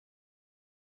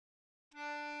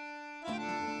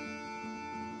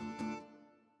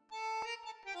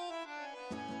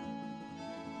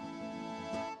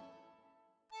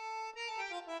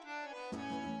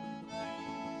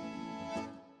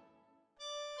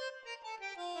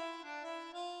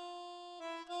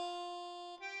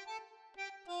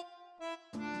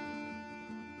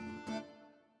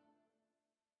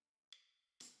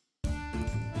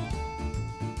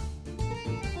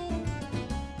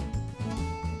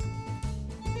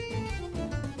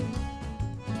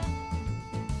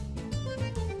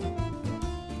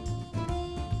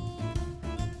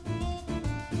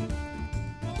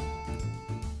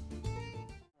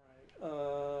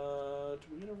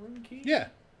key? Yeah,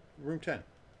 room 10.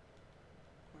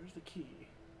 Where's the key?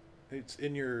 It's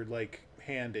in your, like,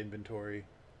 hand inventory.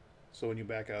 So when you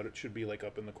back out, it should be, like,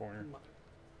 up in the corner. Mother.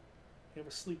 You have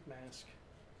a sleep mask.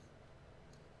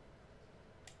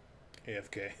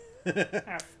 AFK.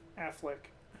 Affleck.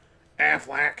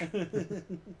 Affleck.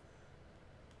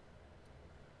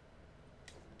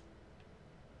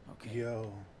 Okay.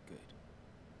 Yo. Good.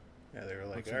 Yeah, they were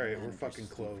like, Looks all the right, we're manager's fucking asleep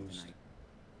for the closed. night.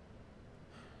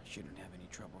 Shouldn't have any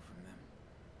trouble from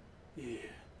them. Yeah.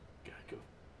 Gotta go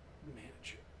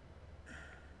manage it.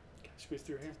 Can I squeeze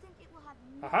through Do here? you think it will have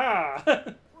music Aha!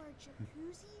 or a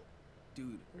jacuzzi?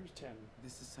 Dude, Where's 10?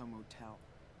 this is some motel,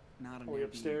 not an Are we Airbnb.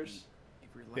 upstairs? If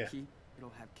we're Yeah. lucky, it'll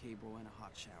have cable and a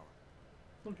hot shower.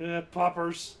 Look at that,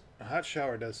 poppers. A hot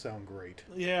shower does sound great.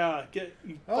 Yeah, get.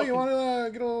 Oh, you want to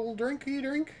get a little drinky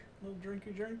drink? little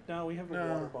drinky drink? No, we have a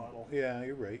No. water bottle. Yeah,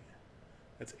 you're right.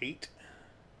 That's 8.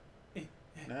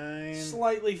 9.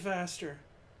 Slightly faster.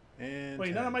 And Wait,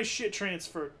 10. none of my shit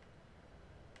transferred.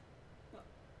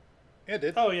 Yeah, it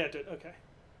did. Oh, yeah, it did. Okay.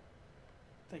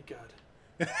 Thank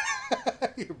God.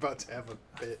 You're about to have a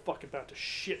bit. Fucking about to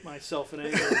shit myself in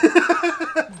anger.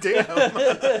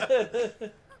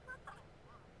 Damn.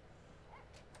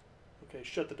 Okay,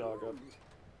 shut the dog up.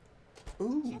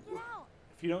 Ooh. Check it out.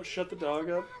 If you don't shut the dog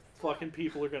up, fucking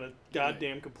people are gonna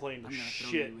goddamn complain the I'm gonna throw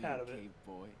shit you in, out of it. cave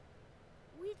boy.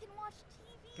 We can watch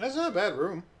TV. That's not a bad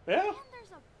room. Yeah? And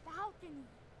there's a balcony.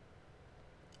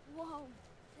 Whoa,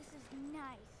 this is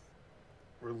nice.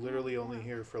 We're literally only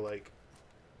here for like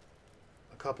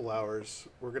a couple hours.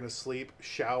 We're gonna sleep,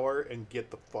 shower, and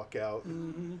get the fuck out.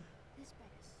 Mm-hmm. This bed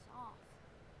is soft.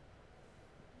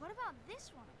 What about this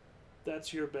one?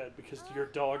 That's your bed because your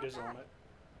dog is on it.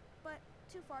 But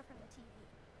too far from the TV.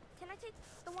 Can I take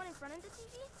the one in front of the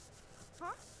TV?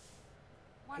 Huh?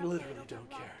 Wanna play literally rock, don't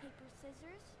care. paper,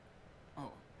 scissors? Oh,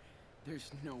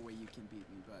 there's no way you can beat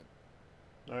me,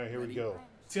 bud. All right, here we Ready? go.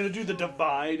 It's gonna do the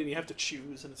divide, and you have to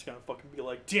choose, and it's gonna fucking be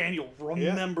like, Daniel,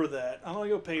 remember that. I'm gonna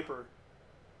go paper.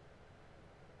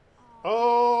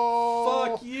 Oh.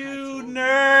 Fuck you,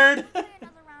 nerd! Play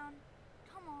another round.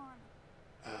 Come on.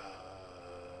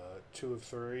 2 of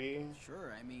 3.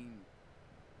 Sure, I mean,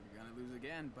 you're gonna lose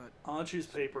again, but I'll choose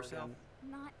paper yourself.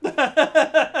 again.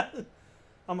 Not.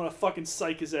 I'm gonna fucking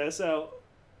psych his ass out.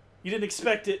 You didn't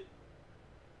expect it.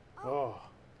 Oh.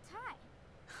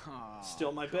 Tie. Aw,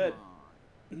 Still my come bed.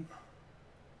 on.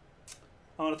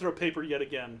 I'm gonna throw paper yet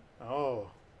again.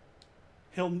 Oh.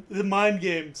 The mind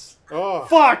games. Oh.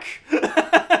 Fuck! That is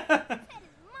mine.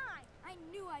 I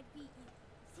knew I'd beat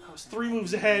you. I was 3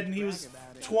 moves ahead, and he was Brag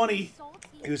about it. 20. Salty.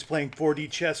 He was playing 4D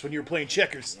chess when you were playing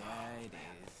checkers. Yeah, it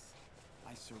is.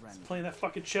 I surrender. Playing that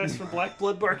fucking chess from Black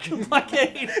Blood Blockade.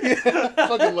 I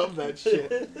fucking love that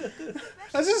shit.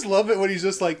 I just love it when he's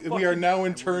just like, we are now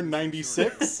in turn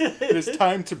 96. It is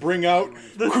time to bring out.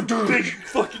 The big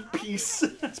fucking piece.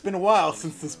 It's been a while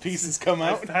since this piece has come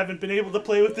I out. haven't been able to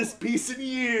play with this piece in Dog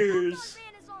years.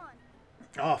 ban is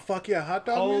on. Oh, fuck yeah, hot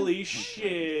dog. Man? Holy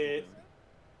shit.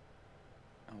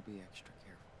 I'll be extra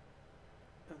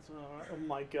careful. Oh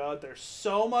my god, there's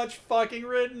so much fucking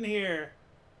written here.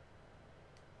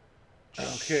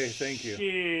 Okay, thank you.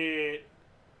 Shit.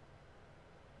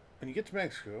 When you get to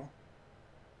Mexico,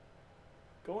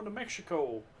 Going to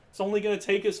Mexico. It's only gonna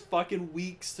take us fucking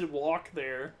weeks to walk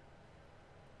there.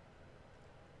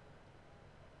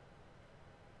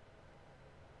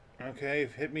 okay,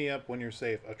 hit me up when you're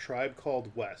safe. A Tribe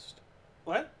Called West.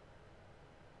 What?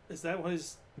 Is that what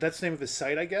his... That's the name of his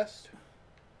site, I guess.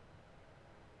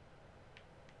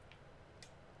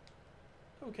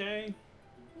 Okay.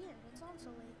 Weird, it's on so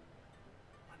late.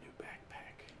 My new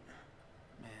backpack.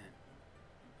 Man,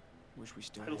 wish we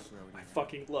still I, had road. I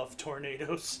fucking love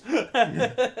tornadoes.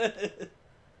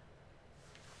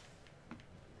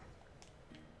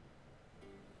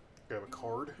 Grab a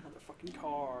card. Motherfucking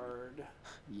card.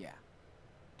 Yeah.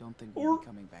 Don't think Or- we'll be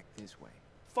coming back this way.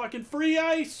 Fucking free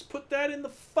ice! Put that in the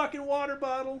fucking water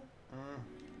bottle.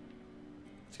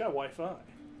 It's got Wi-Fi.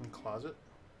 In the closet.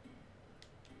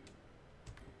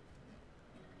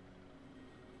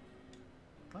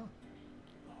 Oh.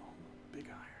 Oh, big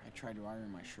iron. I tried to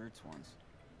iron my shirts once.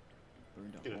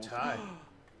 Burned a Get a hole. tie.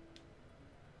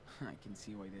 I can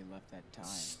see why they left that tie.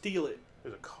 Steal it.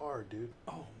 There's a card, dude.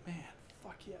 Oh man,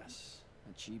 fuck yes.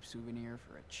 A cheap souvenir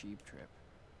for a cheap trip.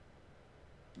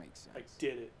 Makes sense. I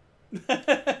did it.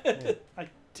 I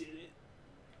did it.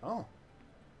 Oh.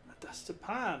 A dusted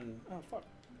pan. Oh fuck.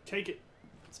 Take it.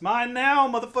 It's mine now,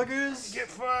 motherfuckers. Get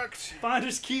fucked.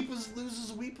 Finders, keepers,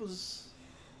 losers, weepers.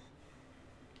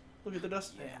 Look at the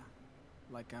dustpan. Yeah.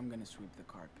 Like I'm gonna sweep the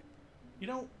carpet. You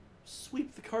don't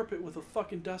sweep the carpet with a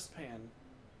fucking dustpan.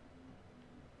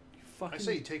 You fucking... I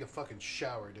say you take a fucking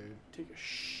shower, dude. Take a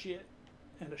shit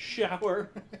and a shower.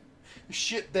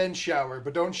 Shit, then shower,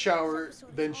 but don't shower,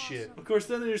 then shit. Of course,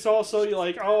 then there's also, you're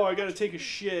like, oh, I gotta take a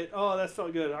shit. Oh, that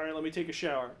felt good. Alright, let me take a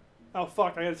shower. Oh,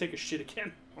 fuck, I gotta take a shit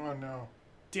again. Oh, no.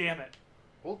 Damn it.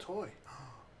 Old toy.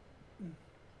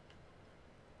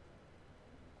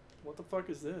 What the fuck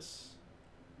is this?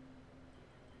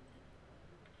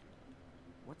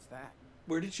 What's that?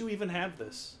 Where did you even have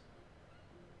this?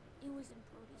 It was in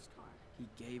Brody's car. He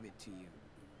gave it to you.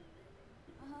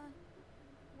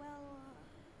 Well,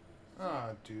 Ah,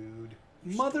 dude.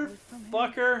 Motherfucker. I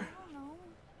don't know.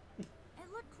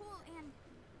 It looked cool, and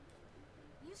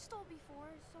you stole before,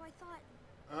 so I thought...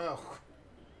 Oh.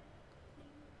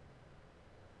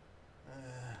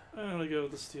 I'm gonna go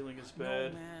with the stealing is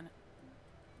bad. No, man.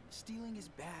 Stealing is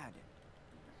bad.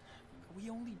 We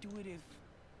only do it if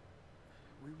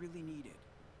we really need it.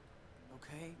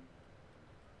 Okay?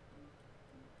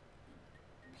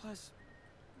 Plus,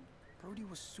 Brody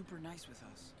was super nice with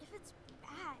us. If it's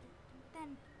bad,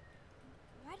 then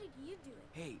why did you do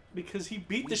it? Hey, Because he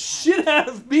beat We the have shit out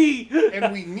of me.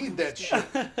 And we need that shit.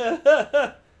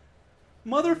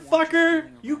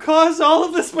 Motherfucker, you caused all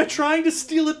of this by trying to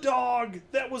steal a dog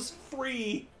that was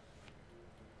free.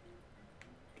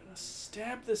 I'm gonna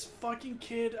stab this fucking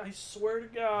kid, I swear to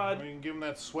God. We can give him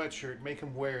that sweatshirt, make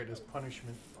him wear it as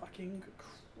punishment. Fucking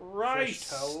Fresh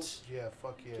Christ. towels? Yeah,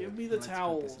 fuck yeah. Give me the let's put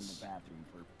towels. this in the bathroom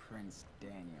for Prince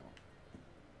Daniel.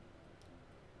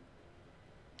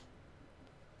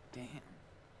 Damn.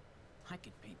 I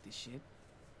could paint this shit.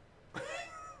 I'm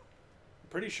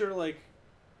pretty sure, like,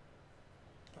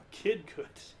 a kid could.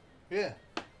 Yeah.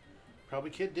 Probably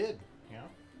kid did, you know?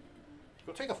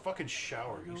 Go take a fucking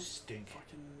shower, Go you stink.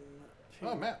 Fucking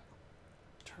Oh, map.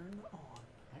 turn on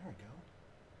There we go.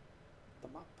 the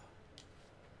map.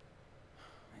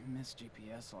 I miss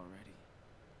GPS already.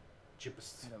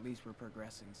 Jippus. And at least we're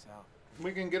progressing south.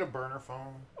 We can get a burner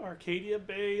phone. Arcadia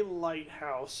Bay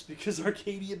Lighthouse, because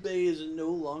Arcadia Bay is no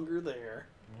longer there.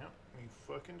 Yep, we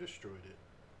fucking destroyed it.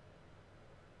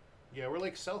 Yeah, we're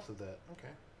like south of that. Okay.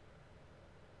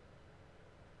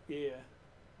 Yeah.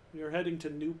 We are heading to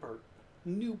Newport.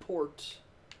 Newport.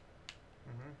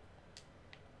 Mm-hmm.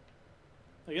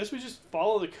 I guess we just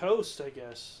follow the coast, I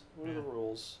guess. What are Yeah. the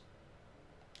rules?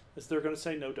 Is they're going to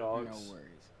say no dogs? No worries.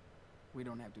 We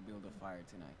don't have to build a fire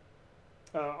tonight.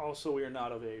 Also, we are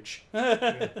not of age.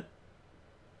 Yeah.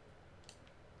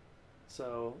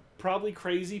 So, probably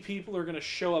crazy people are going to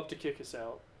show up to kick us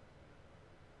out.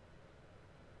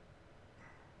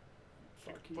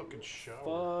 Take Fuck a you. fucking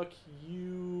shower. Fuck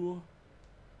you.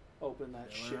 Open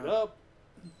that Fill shit her up.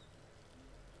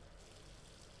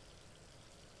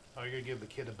 Oh, you're gonna give the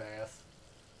kid a bath.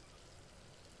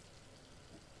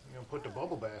 You're gonna put the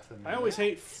bubble bath in there. I always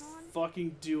hate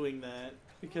fucking doing that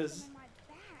because In my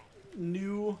bag.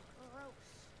 new.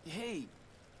 Gross. Hey!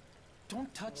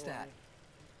 Don't touch that.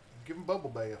 Give him bubble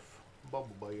bath. Bubble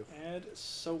bath. Add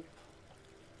soap.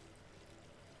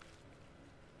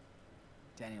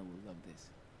 Daniel will love this.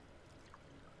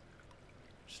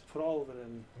 Just put all of it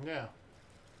in. Yeah.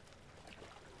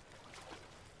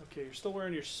 Okay, you're still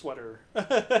wearing your sweater. Russian,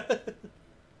 look,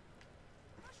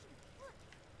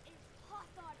 it's hot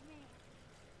dog man.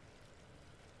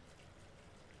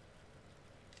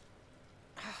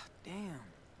 Ah, damn.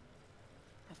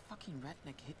 That fucking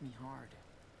redneck hit me hard.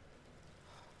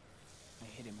 I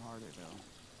hit him harder, though.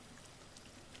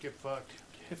 Get fucked.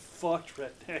 Get fucked,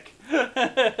 redneck.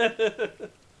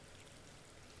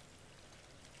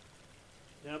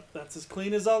 Yep, that's as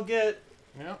clean as I'll get.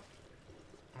 Yep.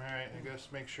 Alright, I guess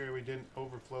make sure we didn't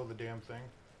overflow the damn thing.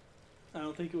 I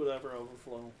don't think it would ever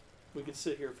overflow. We could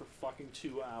sit here for fucking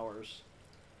 2 hours.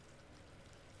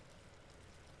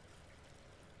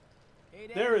 Hey,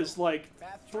 There is like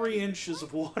Bath 3 inches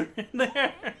of water in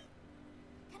there.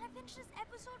 Can I finish this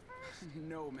episode first?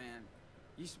 No, man.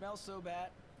 You smell so bad.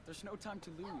 There's no time to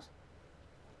lose.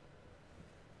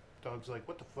 Dog's like,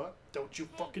 what the fuck? Don't you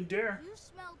Hey, fucking dare. You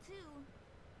smell too.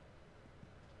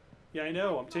 Yeah, I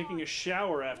know. I'm taking a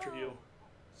shower after Whoa. you.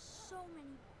 So many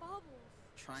bubbles.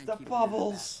 Try and Stop keep him in the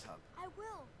bubbles. bathtub. I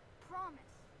will. Promise.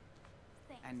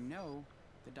 Thanks. And no,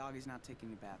 the dog is not taking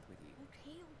a bath with you.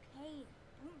 Okay, okay.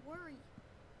 Don't worry.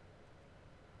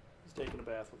 He's taking a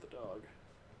bath with the dog.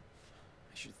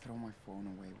 I should throw my phone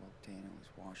away while Daniel is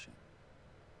washing.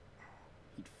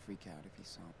 He'd freak out if he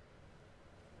saw me.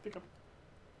 Pick up.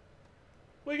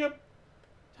 Wake up.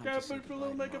 Time Yeah, to say but for a goodbye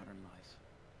little to makeup. modern life.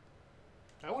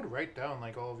 I would write down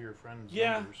like all of your friends'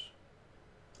 Yeah. numbers.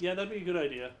 Yeah, that'd be a good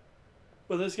idea.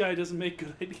 But this guy doesn't make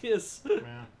good ideas.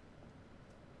 Yeah.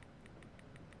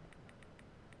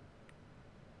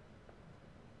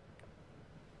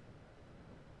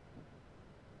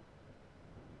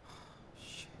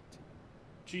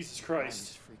 Jesus I was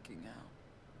Christ. freaking out.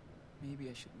 Maybe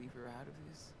I should leave her out of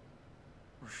this,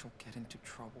 or she'll get into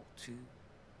trouble too.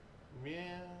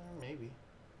 Yeah, maybe.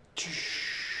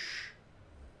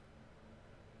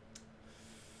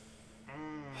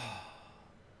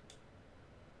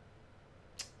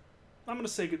 I'm gonna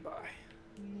say goodbye.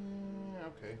 Yeah,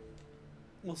 okay.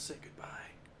 We'll say goodbye.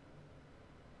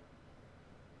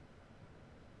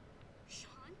 Sean?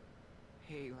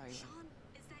 Hey, Lila. Sean,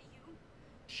 is that you?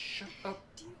 Shut up.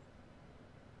 Do you...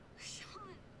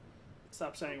 Sean,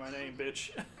 Stop saying my name,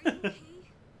 bitch. are you okay?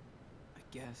 I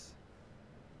guess.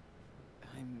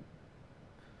 I'm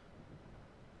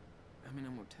in a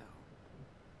motel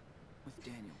with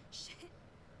Daniel. Shit.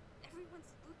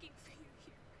 Everyone's looking for you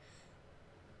here.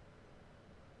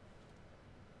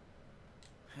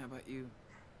 How about you?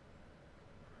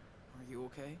 Are you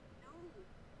okay? No.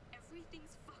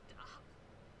 Everything's fucked up.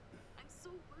 I'm so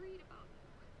worried about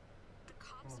you. The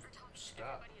cops are talking to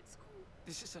everybody at school.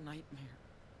 This is a nightmare.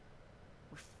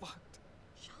 We're fucked.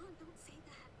 Sean, don't say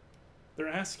that. They're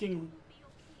asking We'll be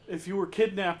okay. if you were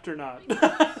kidnapped or not. Maybe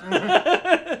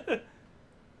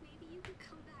you could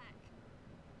come back.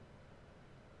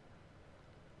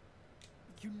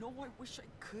 You know I wish I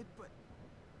could, but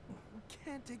we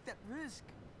can't take that risk.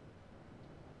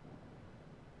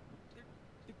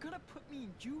 They're gonna put me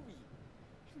in juvie.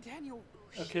 And Daniel...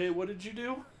 Okay, what did you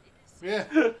do? Yeah.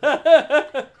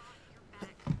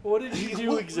 What did you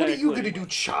do exactly? What are you gonna do,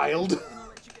 child? I'm gonna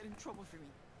let you get in trouble for me.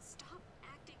 Stop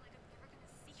acting like I'm never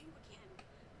gonna see you again.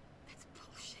 That's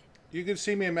bullshit. You can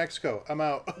see me in Mexico. I'm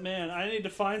out. Man, I need to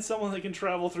find someone that can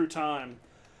travel through time.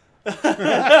 I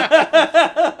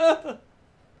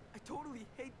totally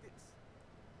hate this.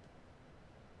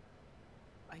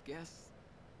 I guess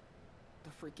the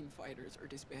freaking fighters are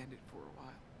disbanded for a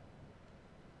while.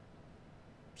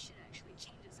 Shit actually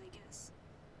changes, I guess.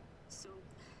 So,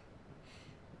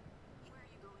 where are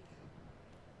you going?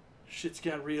 Shit's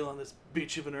got real on this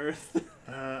beach of an earth.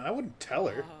 I wouldn't tell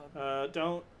her.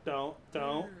 Don't.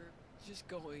 We're just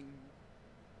going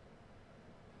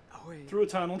away. Through a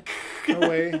tunnel. No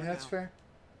way. That's fair.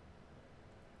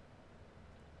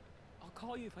 I'll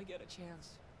call you if I get a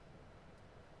chance.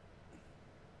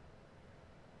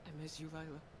 I miss you,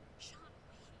 Lila. Sean,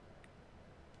 wait.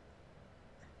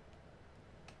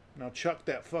 Now chuck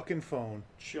that fucking phone.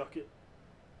 Chuck it.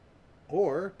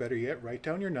 Or, better yet, write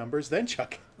down your numbers, then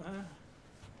chuck it.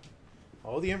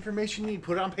 All the information you need,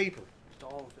 put it on paper.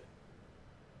 All of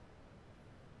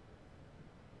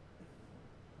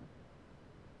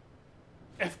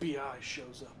it. FBI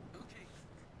shows up. Okay.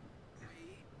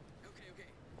 Wait. Okay.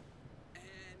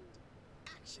 And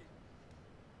action.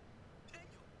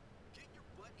 Daniel, get your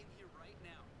butt in here right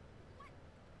now.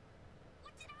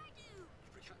 What did I do? You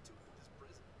forgot to open this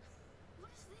present. What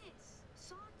is this?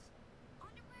 Socks?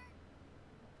 Underwear?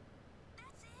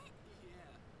 That's it? Yeah,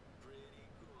 pretty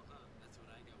cool, huh? That's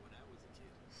what I got when I was a kid.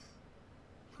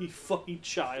 You fucking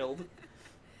child.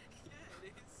 Yeah,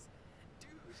 it is.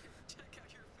 Dude, check out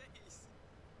your face.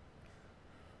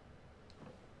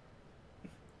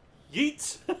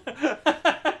 Yeet!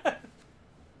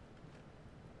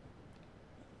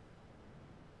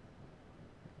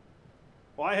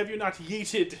 Why have you not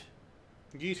yeeted?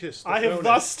 Yeetus. I have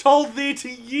thus told thee to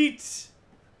yeet!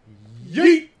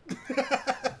 Yeet!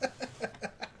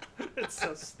 It's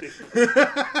so stupid.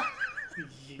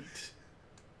 Yeet.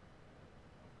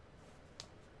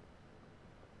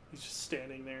 He's just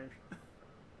standing there.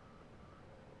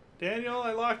 Daniel,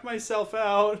 I locked myself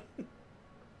out.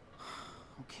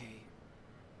 Okay.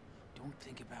 Don't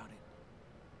think about it.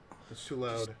 It's too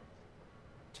loud.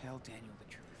 Tell Daniel the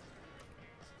truth.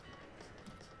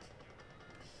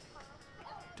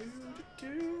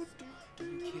 Are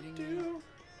you kidding me? Remember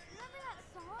that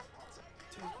song?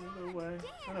 Take it away.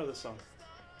 I know this song.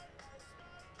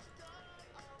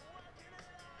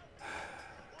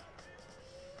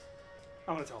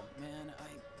 I'm gonna tell him. Man,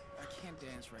 I can't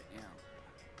dance right now.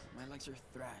 My legs are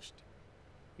thrashed.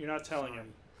 You're not telling Sorry.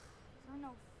 him. You're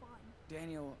no fun.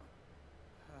 Daniel,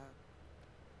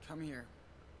 come here.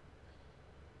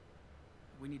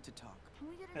 We need to talk. Can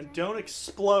we get a And drink don't first?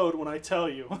 explode when I tell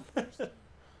you.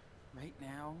 Right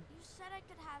now? You said I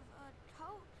could have a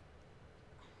Coke.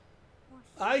 Or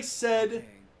I said Okay.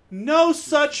 no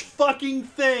such fucking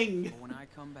thing. But when I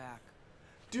come back,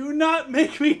 Do not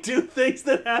make me do things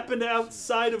that happen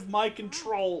outside of my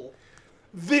control.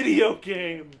 Video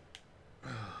game.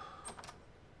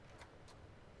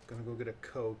 Gonna go get a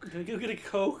Coke. I'm gonna go get a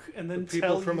Coke and then The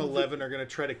tell people from you 11 are gonna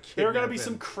try to kidnap there are gonna be him.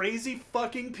 some crazy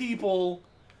fucking people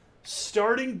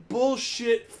starting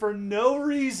bullshit for no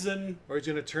reason. Or he's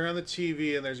gonna turn on the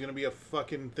TV and there's gonna be a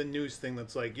fucking the news thing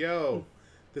that's like, yo,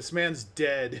 This man's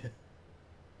dead.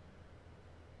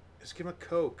 Just give him a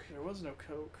Coke. There was no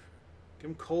Coke. Give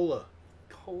him cola.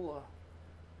 Cola.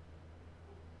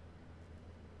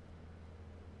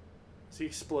 Is he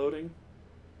exploding?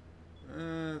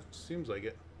 Seems like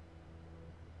it.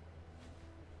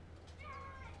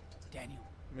 Daniel.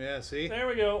 Yeah, see? There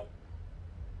we go.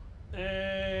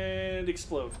 And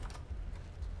explode.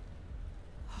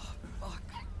 Oh, fuck.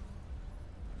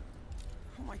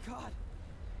 Oh my god.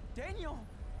 Daniel!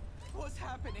 What's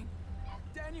happening?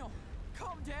 Daniel,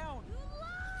 calm down. You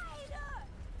lied! Dad!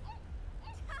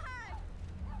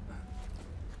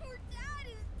 Your dad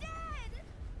is dead!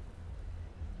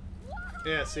 Why?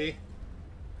 Yeah, see?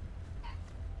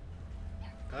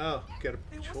 Oh, got a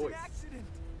It was choice. an accident.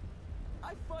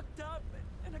 I fucked up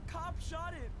and a cop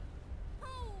shot him.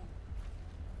 No!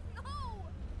 No!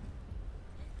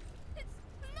 It's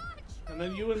not true! And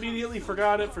then you immediately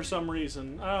forgot it for some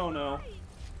reason. I don't know. Why?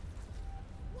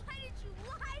 Why did you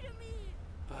lie to me?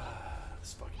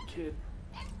 This fucking kid.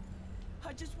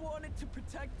 I just wanted to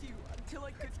protect you until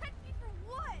I could. Protect me from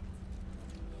what?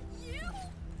 You?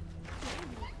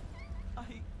 I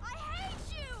hate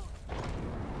you!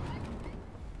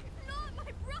 Not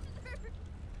my brother!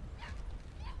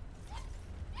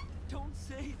 Don't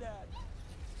say that.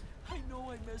 I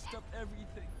know I messed up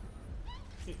everything.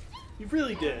 You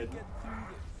really did. Get through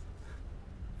this.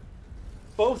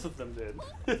 Both of them did.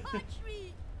 Don't touch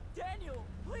me! Daniel,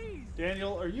 please.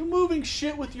 Daniel, are you moving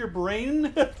shit with your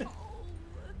brain? Oh.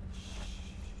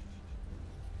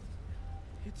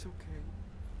 It's okay.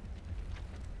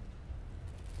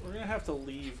 We're gonna have to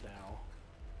leave now.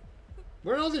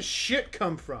 Where did all this shit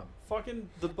come from? Fucking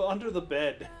under the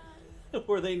bed.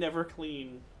 Where they never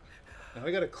clean. Now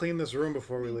I gotta clean this room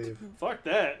before we leave. Fuck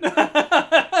that.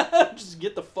 Just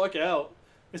get the fuck out.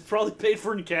 It's probably paid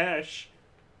for in cash.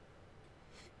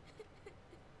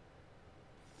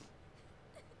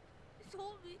 You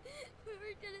told me we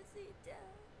were gonna see Dad.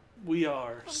 We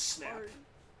are. I'm Snap.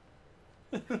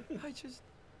 sorry. I just.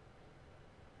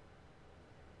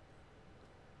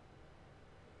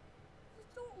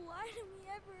 Just don't lie to me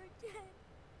ever again.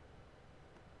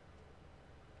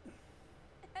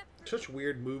 Ever. Such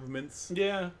weird movements.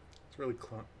 Yeah. It's really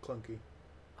clunky.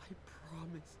 I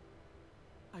promise.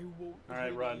 I won't. All right, lie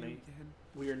to you Rodney. again.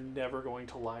 We are never going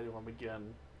to lie to him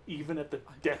again. Even at the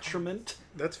detriment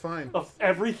That's fine. of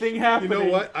everything You happening. know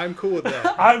what? I'm cool with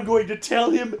that. I'm going to tell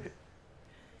him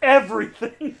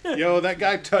everything. Yo, that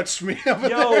guy touched me over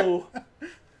there. Yo. What is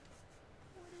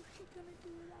she gonna do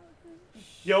without him?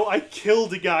 Yo, I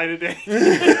killed a guy today.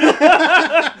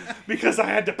 Because I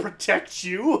had to protect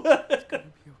you. It's gonna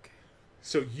be okay.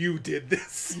 So you did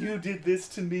this. You did this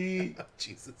to me. Oh,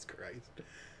 Jesus Christ.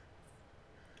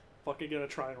 Fucking gonna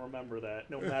try and remember that.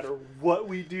 No matter what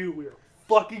we do, we're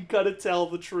fucking gonna tell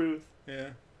the truth. Yeah.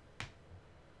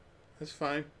 That's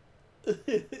fine.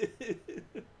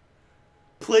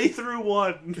 Playthrough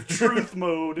 1, truth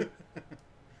mode.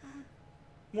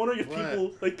 Wondering if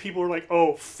What? people are like,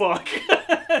 oh fuck.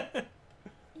 A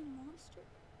monster?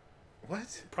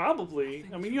 What? Probably.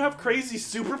 I mean, you have crazy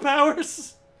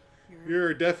superpowers.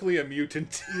 You're definitely a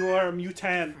mutant. You are a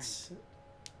mutant.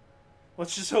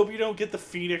 Let's just hope you don't get the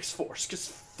Phoenix Force, because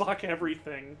fuck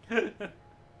everything.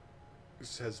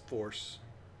 This has force.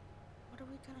 What are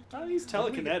we gonna Oh, do? he's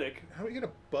telekinetic. How do we get a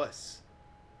bus?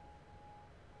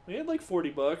 We had like $40.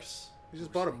 You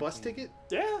just bought a bus ticket?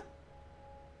 Yeah.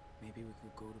 Maybe we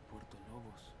could go to Puerto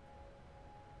Lobos.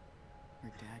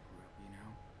 Where Dad grew up, you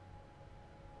know?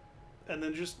 And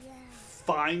then just Yeah.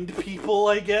 find people,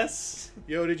 I guess.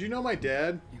 Yo, did you know my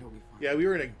dad? It'll be fine. Yeah, we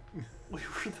were in We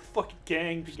were the fucking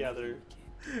gang together.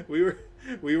 a we were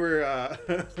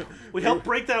We helped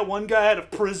break that one guy out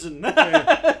of prison.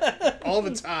 all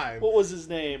the time. What was his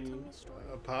name?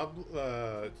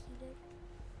 Pablo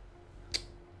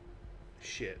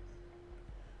shit.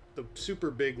 The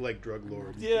super big like drug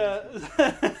lord. Yeah.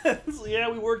 Yeah,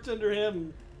 we worked under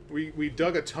him. We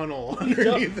dug a tunnel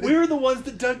underneath We were the ones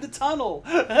that dug the tunnel.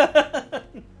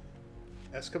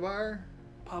 Escobar?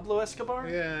 Pablo Escobar?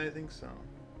 Yeah, I think so.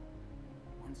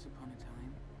 Once upon a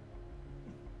time.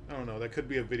 I don't know. That could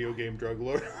be a video game drug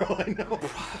lord. For all I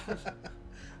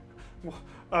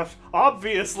know.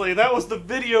 Obviously, that was the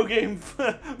video game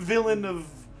villain of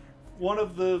one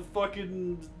of the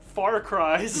fucking Far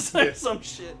Cries or Yeah. some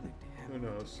shit. Who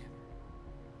knows?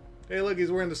 Hey, look,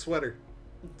 he's wearing the sweater.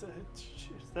 Is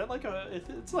that like a?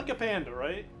 It's like a panda,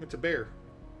 right? It's a bear.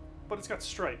 But it's got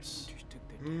stripes, Just took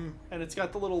their Mm, and it's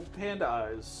got the little panda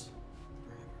eyes.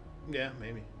 forever. yeah,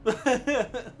 maybe. I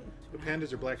The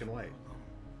pandas are black and white.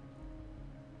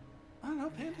 don't know,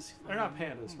 pandas. They're not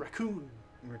pandas. Raccoon.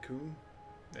 Raccoon?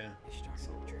 Yeah. They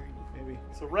started the journey. Maybe.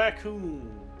 It's a raccoon.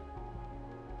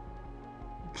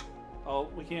 Oh,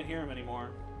 we can't hear him anymore.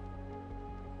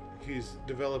 He's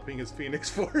developing his Phoenix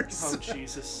Force. Oh,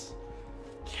 Jesus.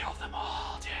 Kill them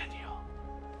all, Daniel.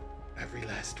 Every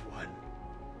last one.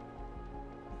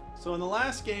 So in the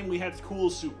last game, we had cool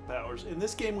superpowers. In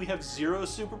this game, we have 0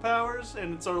 superpowers,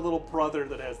 and it's our little brother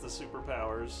that has the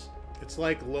superpowers. It's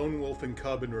like Lone Wolf and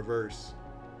Cub in reverse.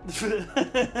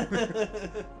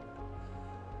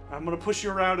 I'm gonna push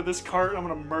you around to this cart, I'm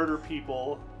gonna murder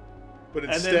people. But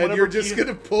And then instead, whenever you're just he-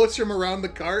 gonna push him around the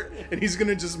cart, and he's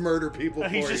gonna just murder people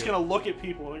And for he's just you. gonna look at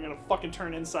people, and they're gonna fucking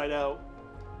turn inside out.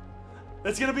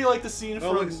 That's gonna be like the scene Oh,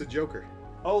 from... look, it's the Joker.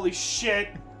 Holy shit!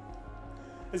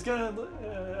 It's gonna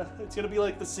be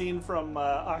like the scene from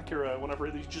Akira, whenever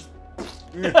they just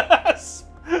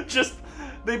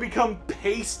they become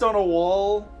paste on a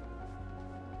wall.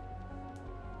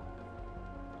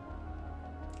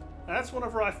 That's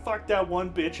whenever I fucked that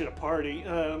one bitch at a party,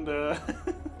 and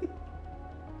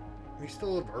He's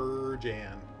still a virgin.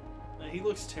 he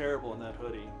looks terrible in that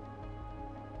hoodie.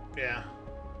 Yeah.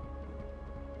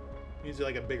 Needs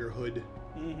like a bigger hood.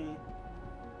 Mm-hmm.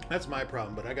 That's my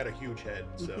problem, but I got a huge head,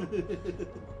 so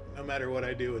no matter what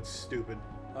I do, it's stupid.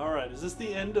 Alright, is this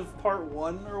the end of part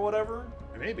 1 or whatever?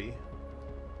 Maybe.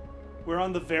 We're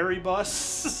on the very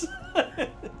bus.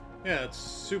 Yeah, it's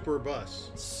super bus.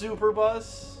 Super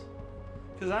bus.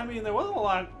 Because, I mean, there wasn't a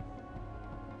lot.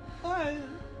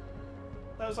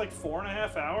 That was like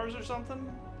 4.5 hours or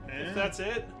something. Yeah. If that's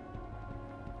it.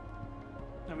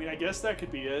 I mean, I guess that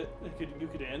could be it. You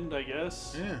could end, I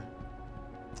guess. Yeah.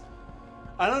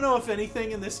 I don't know if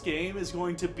anything in this game is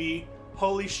going to be,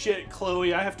 holy shit,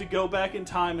 Chloe, I have to go back in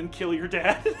time and kill your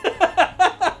dad.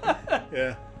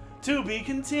 Yeah. To be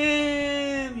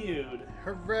continued.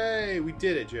 Hooray! We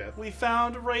did it, Jeff. We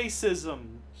found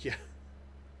racism. Yeah.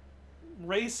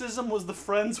 Racism was the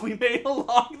friends we made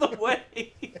along the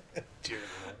way. Dear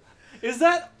Lord. Is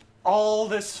that all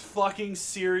this fucking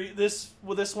series, this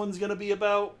one's gonna be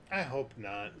about? I hope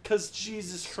not. Because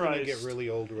Jesus It's gonna Christ. get really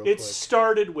old real It quick.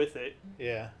 started with it,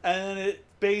 Yeah. and it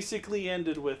basically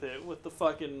ended with it, with the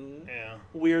fucking Yeah.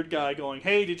 weird guy going,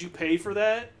 hey, did you pay for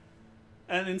that?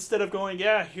 And instead of going,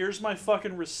 yeah, here's my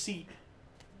fucking receipt.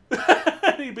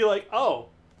 He'd be like, oh,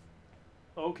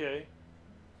 okay.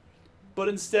 But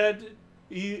instead,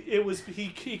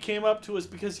 he came up to us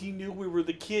because he knew we were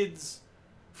the kids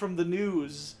from the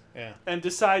news Yeah. and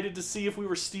decided to see if we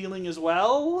were stealing as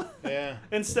well. Yeah.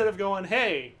 Instead of going,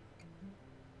 hey,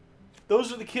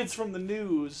 those are the kids from the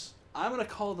news. I'm going to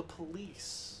call the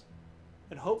police.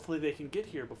 And hopefully they can get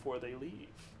here before they leave.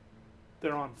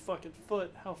 They're on fucking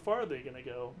foot. How far are they going to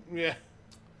go? Yeah.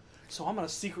 So I'm going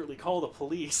to secretly call the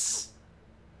police.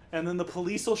 And then the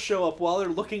police will show up while they're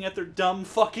looking at their dumb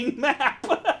fucking map.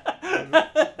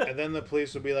 And then the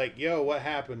police will be like, yo, what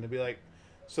happened? They'll be like,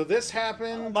 so this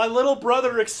happened? My little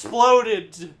brother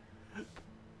exploded.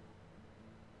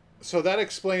 So that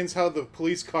explains how the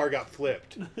police car got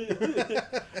flipped.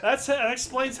 That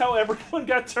explains how everyone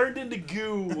got turned into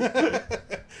goo.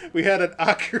 We had an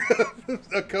Acura,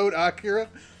 a code Acura.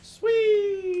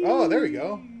 Sweet. Oh, there we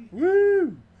go.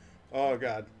 Woo! Oh,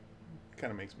 God.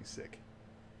 Kind of makes me sick.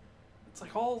 It's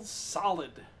like all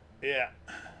solid. Yeah.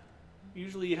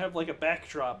 Usually you have like a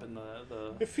backdrop in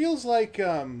the It feels like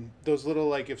those little,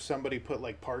 like, if somebody put,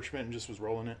 like, parchment and just was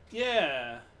rolling it.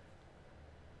 yeah.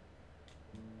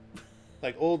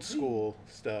 Like, old school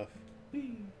stuff.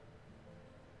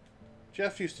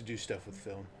 Jeff used to do stuff with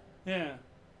film. Yeah.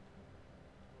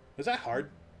 Was that hard?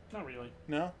 Not really.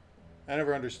 No? I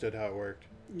never understood how it worked.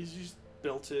 You just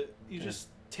built it. You just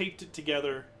taped it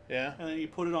together Yeah? and then you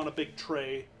put it on a big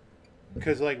tray.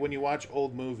 Because, like, when you watch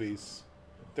old movies,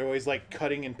 they're always, like,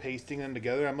 cutting and pasting them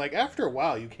together. I'm like, after a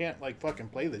while, you can't, like, fucking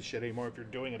play this shit anymore if you're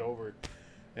doing it over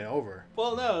and over.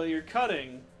 Well, no, you're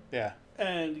cutting Yeah.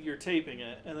 and you're taping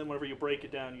it, and then whenever you break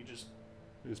it down, you Just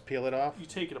peel it off?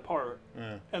 take it apart,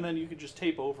 and then you can just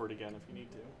tape over it again if you need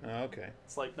to. Oh, okay.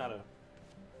 It's like not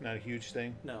Not a huge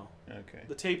thing? no. Okay.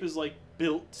 The tape is like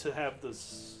built to have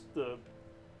the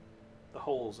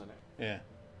holes in it. Yeah.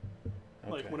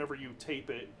 Okay. Like whenever you tape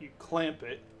it, you clamp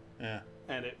it, Yeah.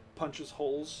 and it punches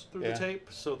holes through Yeah. the tape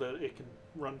so that it can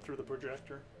run through the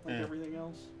projector like Yeah. everything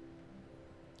else.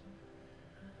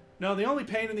 No, the only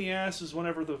pain in the ass is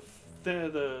whenever the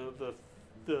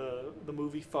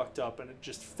movie fucked up and it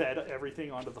just fed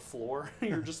everything onto the floor.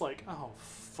 You're just like, oh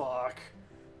fuck.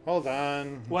 Hold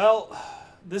on. Well,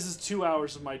 this is 2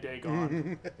 hours of my day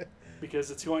gone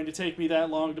because it's going to take me that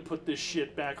long to put this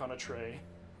shit back on a tray.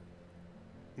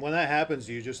 When that happens,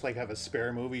 do you just, like, have a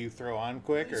spare movie you throw on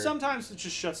quick? Or, Sometimes it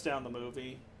just shuts down the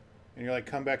movie. and you're like,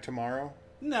 come back tomorrow?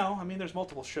 No, I mean, there's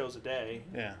multiple shows a day.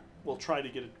 Yeah. We'll try to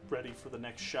get it ready for the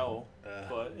next show. Uh.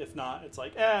 But if not, it's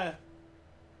like,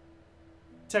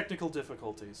 technical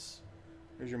difficulties.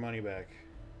 Here's your money back.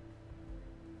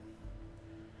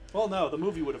 Well, no, the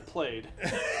movie would have played.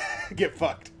 Get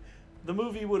fucked. The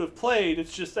movie would have played.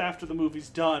 It's just after the movie's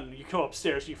done, you go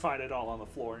upstairs, you find it all on the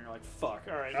floor, and you're like, fuck.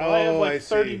 All right, well, I have like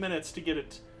 30 minutes to get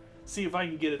it, see if I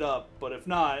can get it up. But if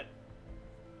not,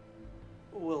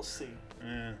 we'll see.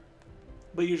 Yeah.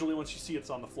 But usually once you see it's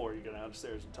on the floor, you go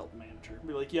downstairs and tell the manager.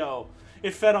 Be like, yo,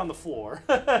 it fed on the floor.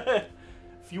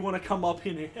 If you want to come up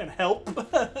in and help,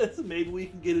 maybe we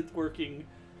can get it working.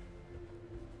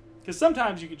 Because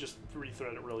sometimes you can just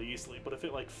rethread it really easily, but if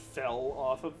it like fell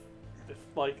off of,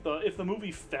 if the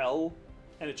movie fell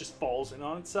and it just falls in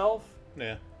on itself,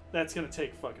 Yeah. that's gonna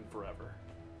take fucking forever.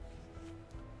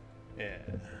 Yeah.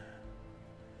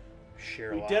 We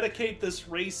Sherlock. dedicate this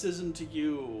racism to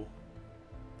you.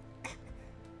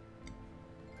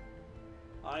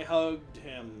 I hugged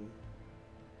him.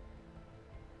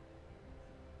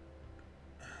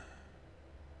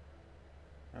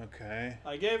 Okay.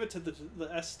 I gave it to the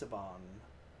Esteban.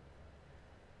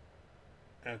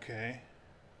 Okay.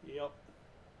 Yep.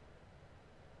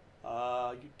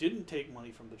 You didn't take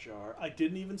money from the jar. I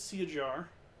didn't even see a jar.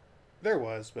 There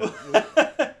was,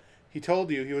 but he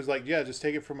told you, he was like, yeah, just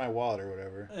take it from my wallet or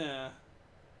whatever. Yeah.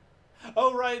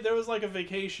 Oh, right, there was like a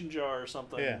vacation jar or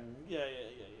something. Yeah. Yeah.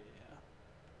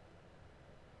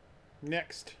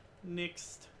 Next.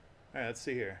 Next. Alright, let's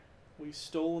see here. We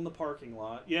stole in the parking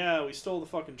lot. Yeah, we stole the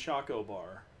fucking Choco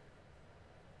Bar.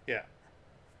 Yeah.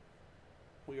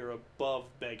 We are above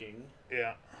begging.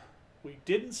 Yeah. We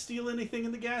didn't steal anything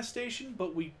in the gas station,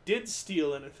 but we did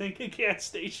steal anything in the gas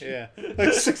station. Yeah.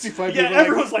 Like 65 Yeah, people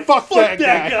everyone's like, fuck that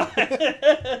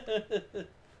guy.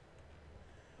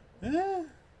 Yeah,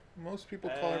 most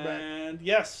people call her back. And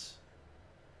yes,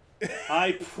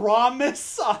 I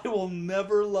promise I will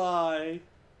never lie.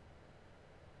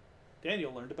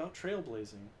 Daniel learned about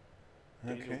trailblazing.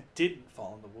 Daniel Okay. didn't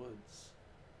fall in the woods.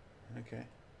 Okay.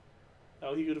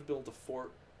 Oh, he could have built a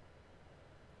fort.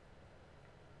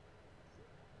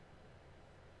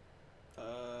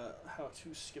 How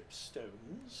to skip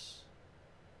stones.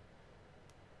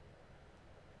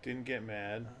 Didn't get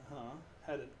mad.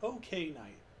 Had an okay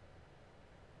night.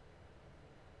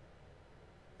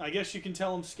 I guess you can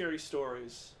tell him scary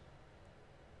stories.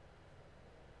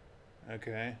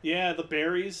 Okay. Yeah, the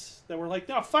berries that were like,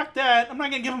 no, fuck that. I'm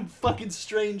not gonna give him fucking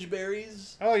strange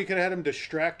berries. Oh, you could have had him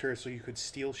distract her so you could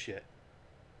steal shit.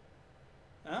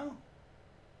 Oh.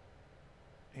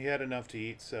 He had enough to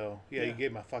eat, so yeah, you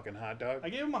gave him a fucking hot dog. I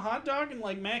gave him a hot dog and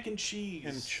like mac and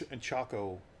cheese. And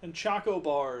Choco. And Choco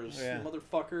bars, Yeah.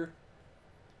 motherfucker.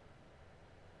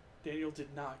 Daniel did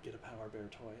not get a Power Bear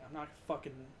toy. I'm not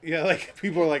fucking... Yeah, like,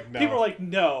 people are like, no. People are like,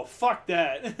 no, fuck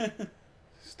that.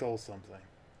 Stole something.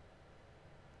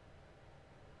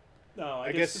 No,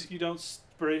 I guess if you don't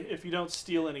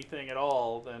steal anything at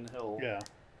all, then he'll... Yeah.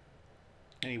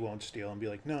 And he won't steal and be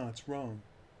like, no, it's wrong.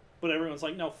 But everyone's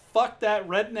like, no, fuck that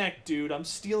redneck dude. I'm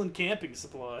stealing camping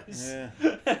supplies. Yeah.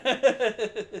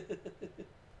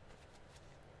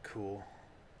 Cool.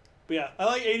 But yeah, I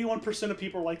like 81% of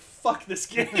people are like, fuck this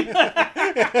game.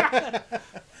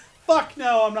 Fuck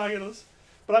no, I'm not going to...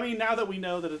 But I mean, now that we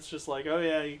know that it's just like, oh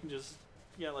yeah, you can just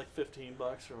get like $15 or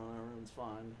whatever, it's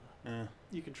fine.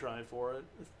 You can try for it.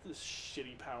 It's this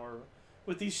shitty power.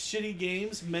 With these shitty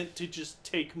games meant to just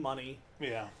take money.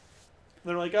 Yeah.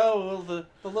 They're like, oh, well, the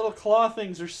little claw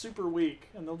things are super weak,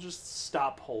 and they'll just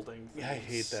stop holding things. I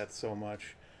hate that so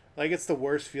much. Like, it's the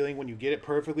worst feeling when you get it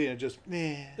perfectly and it just,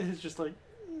 It's just like,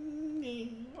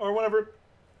 or whenever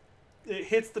it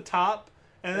hits the top,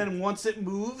 and then once it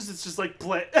moves, it's just like,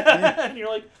 bleh. And you're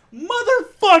like,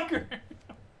 motherfucker!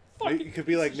 It could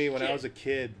be like me when I was a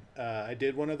kid. I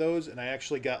did one of those, and I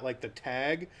actually got, like, the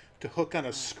tag to hook on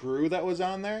a screw that was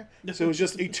on there. So it was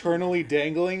just eternally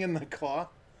dangling in the claw.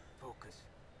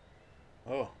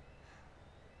 Oh.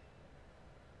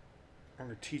 I'm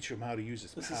going to teach him how to use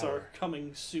his power. This is our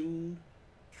coming soon.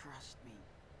 Trust me.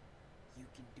 You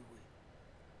can do it.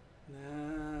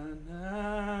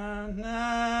 Na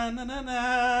na na na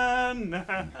na na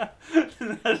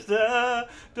da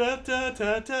da da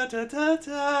da da da da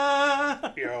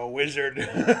da. You're a wizard.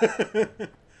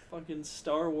 Fucking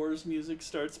Star Wars music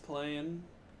starts playing.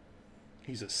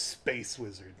 He's a space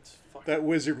wizard. Fucking That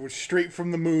wizard was straight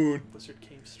from the moon. wizard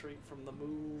came straight from the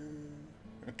moon.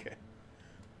 Okay.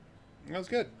 That was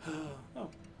good. Oh.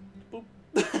 Boop.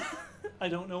 I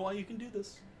don't know why you can do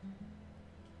this.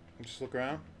 Just look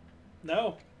around.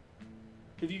 No.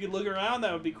 If you could look around,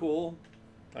 that would be cool.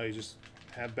 Oh, you just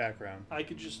have background. I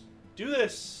could just do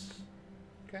this.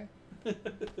 Okay.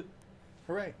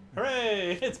 Hooray.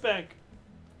 Hooray! It's back.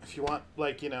 If you want,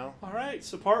 like, you know. All right,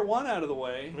 so part 1 out of the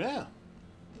way. Yeah.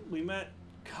 We met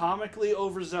comically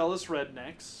overzealous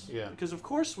rednecks. Yeah. Because of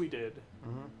course we did.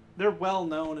 Mm-hmm. They're well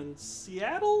known in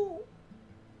Seattle.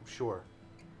 Sure.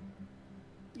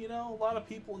 You know, a lot of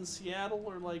people in Seattle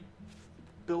are like,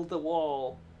 build the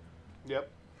wall.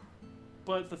 Yep.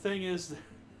 But the thing is,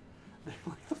 they're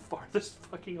like the farthest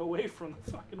fucking away from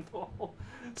the fucking wall.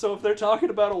 So if they're talking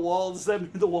about a wall, does that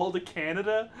mean the wall to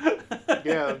Canada?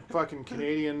 Yeah, fucking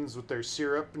Canadians with their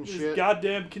syrup and These shit.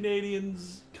 goddamn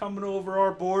Canadians coming over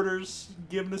our borders,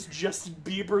 giving us Justin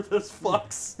Bieber, those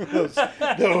fucks.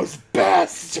 those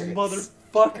bastards.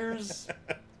 Motherfuckers.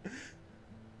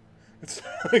 It's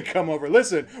come over.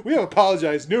 Listen, we have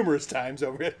apologized numerous times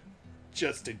over it.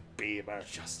 Justin Bieber.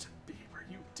 Justin Bieber,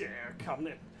 you dare come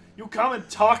in. You come and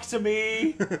talk to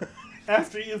me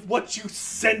after what you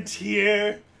sent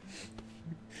here.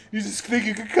 You just think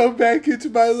you could come back into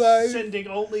my life? Sending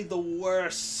only the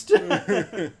worst.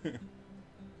 Nah,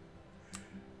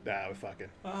 we're fucking.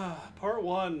 Part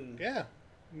 1. Yeah,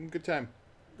 good time.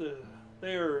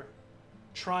 They're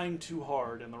trying too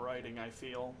hard in the writing, I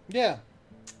feel. Yeah.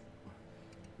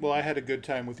 Well, I had a good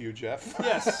time with you, Jeff.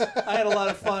 Yes, I had a lot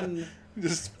of fun.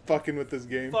 Just fucking with this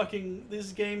game.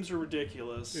 These games are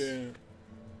ridiculous. Yeah.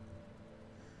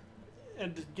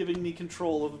 And giving me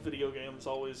control of a video game is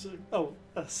always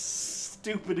a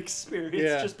stupid experience.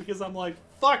 Yeah. Just because I'm like,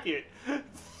 fuck it.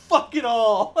 Fuck it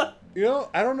all. You know,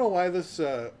 I don't know why this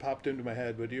popped into my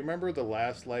head, but do you remember the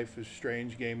last Life is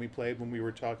Strange game we played when we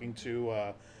were talking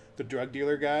to the drug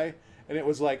dealer guy? And it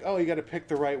was like, oh, you got to pick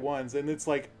the right ones. And it's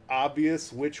like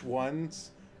obvious which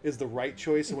ones is the right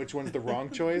choice and which one's the wrong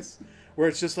choice. Where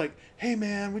it's just like, hey,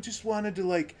 man, we just wanted to,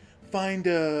 like, find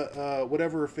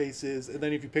whatever her face is. And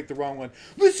then if you pick the wrong one,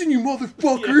 listen, you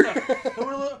motherfucker.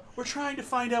 Yeah. We're trying to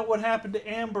find out what happened to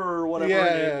Amber or whatever Yeah,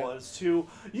 her name yeah. was. To,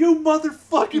 you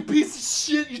motherfucking piece of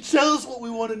shit, you tell us what we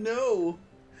want to know.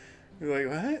 You're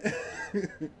like, what?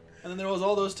 And then there was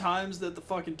all those times that the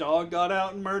fucking dog got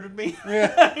out and murdered me.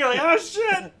 Yeah. You're like, oh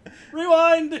shit,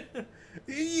 rewind.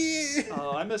 Yeah.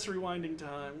 Oh, I miss rewinding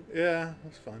time. Yeah, it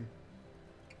was fun.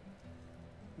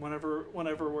 Whenever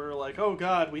we're like, oh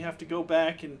god, we have to go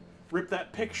back and rip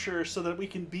that picture so that we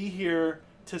can be here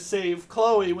to save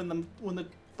Chloe when the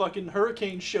fucking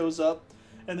hurricane shows up,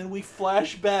 and then we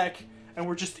flash back and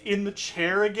we're just in the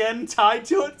chair again, tied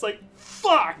to it. It's like,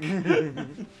 fuck.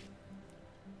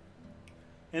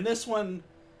 And this one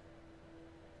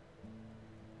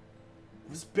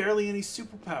was barely any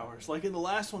superpowers. Like in the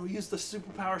last one, we used the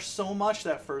superpower so much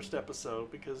that first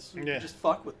episode because we could just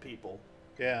fuck with people.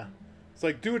 Yeah. It's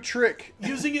like, do a trick.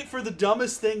 Using it for the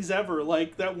dumbest things ever.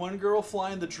 Like that one girl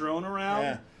flying the drone around.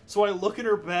 Yeah. So I look in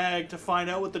her bag to find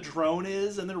out what the drone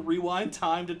is and then rewind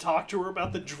time to talk to her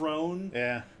about the drone.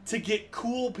 Yeah. To get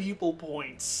cool people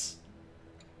points.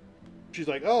 She's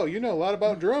like, oh, you know a lot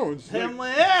about drones. And I'm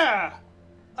like, yeah!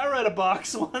 I read a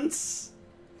box once.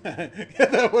 Yeah,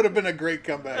 that would have been a great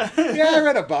comeback. Yeah, I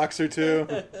read a box or two.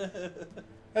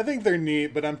 I think they're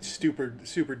neat, but I'm super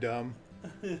dumb.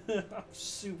 I'm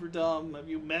super dumb. Have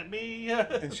you met me?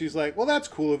 And she's like, well, that's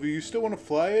cool of you. You still want to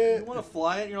fly it? You want to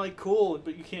fly it? And you're like, cool,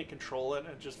 but you can't control it. And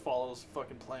it just follows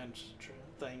fucking plan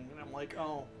thing. And I'm like,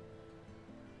 oh.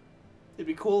 It'd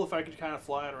be cool if I could kind of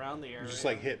fly it around the area. Just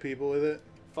like hit people with it?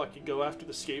 Fucking go after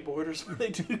the skateboarders when they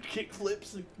do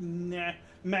kickflips and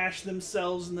mash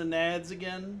themselves in the nads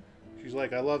again. She's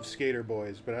like, I love skater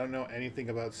boys, but I don't know anything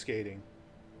about skating.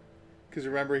 Because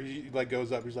remember, he like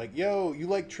goes up, he's like, yo, you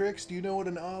like tricks? Do you know what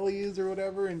an ollie is or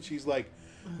whatever? And she's like,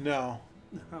 no,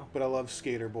 but I love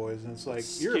skater boys. And it's like,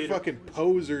 you're a fucking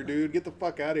poser, dude. Get the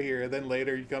fuck out of here. And then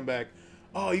later you come back,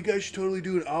 oh, you guys should totally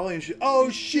do an ollie. And oh,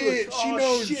 shit, she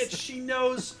knows. Shit, she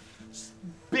knows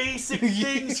basic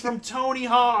things from Tony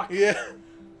Hawk. Yeah.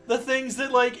 The things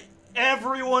that, like,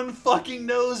 everyone fucking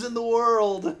knows in the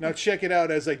world. Now check it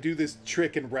out as I do this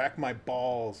trick and rack my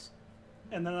balls.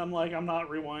 And then I'm like, I'm not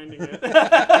rewinding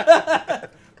it.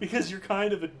 Because you're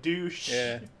kind of a douche.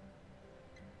 Yeah.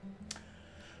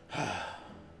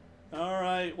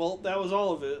 Alright, well, that was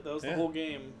all of it. That was the whole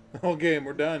game. The whole game,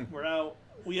 we're done. We're out.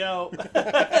 We out.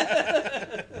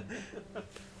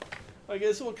 I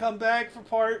guess we'll come back for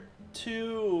part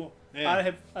 2.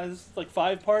 Yeah. It's like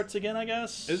 5 parts again, I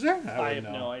guess. Is there? I have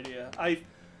no idea.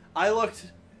 I looked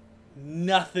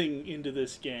nothing into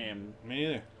this game. Me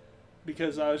neither.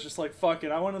 Because I was just like, fuck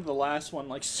it. I wanted the last one,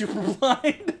 like, super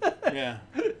blind. Yeah.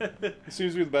 It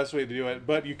seems to be the best way to do it.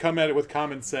 But you come at it with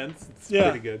common sense. It's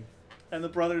pretty good. And the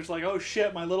brother's like, oh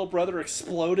shit, my little brother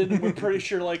exploded and we're pretty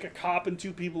sure, like, a cop and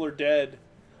 2 people are dead.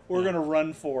 We're gonna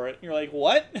run for it. And you're like,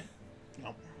 what?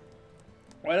 Nope.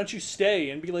 Why don't you stay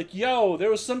and be like, yo, there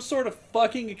was some sort of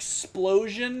fucking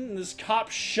explosion and this cop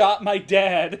shot my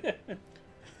dad.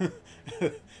 I'm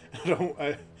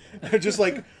just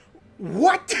like,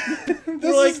 what?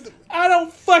 They're like, I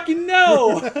don't fucking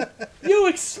know. You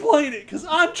explain it, because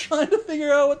I'm trying to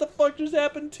figure out what the fuck just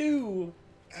happened too.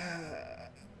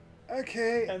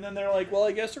 Okay. And then they're like, well,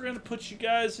 I guess we're going to put you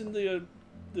guys in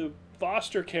the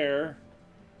foster care.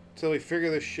 Till we figure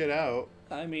this shit out.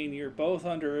 I mean, you're both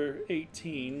under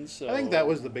 18, so... I think that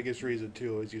was the biggest reason,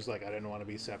 too, is just like, I didn't want to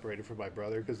be separated from my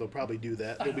brother, because they'll probably do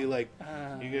that. They'll be like,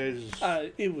 you guys...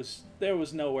 There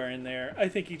was nowhere in there. I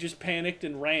think he just panicked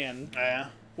and ran. Yeah.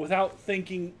 Without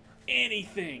thinking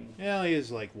anything. Yeah, he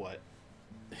is like, what?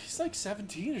 He's like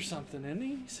 17 or something, isn't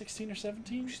he? 16 or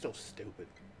 17? He's still stupid.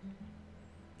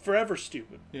 Forever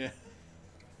stupid. Yeah.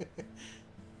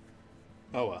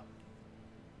 Oh, well.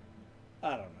 I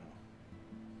don't know.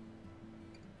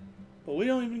 But we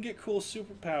don't even get cool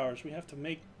superpowers. We have to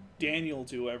make Daniel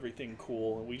do everything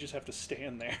cool, and we just have to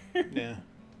stand there. Yeah.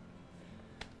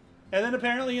 And then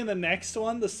apparently in the next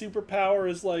one, the superpower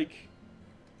is like,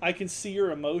 I can see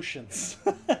your emotions.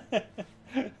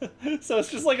 So it's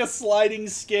just like a sliding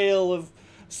scale of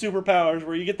superpowers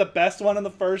where you get the best one in the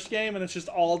first game, and it's just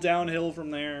all downhill from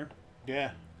there.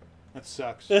 Yeah. That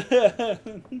sucks.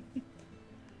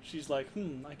 She's like,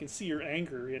 I can see your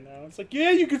anger, you know? It's like,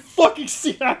 yeah, you can fucking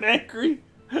see I'm angry.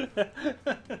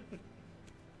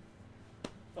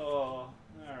 Oh,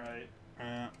 alright.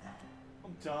 I'm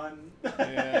done.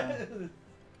 Yeah.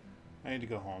 I need to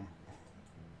go home.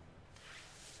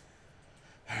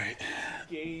 Alright.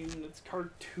 Game that's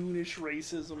cartoonish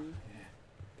racism.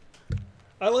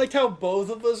 I liked how both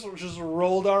of us just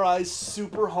rolled our eyes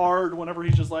super hard whenever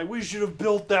he's just like, we should have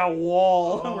built that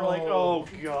wall. And we're like, oh,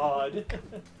 God.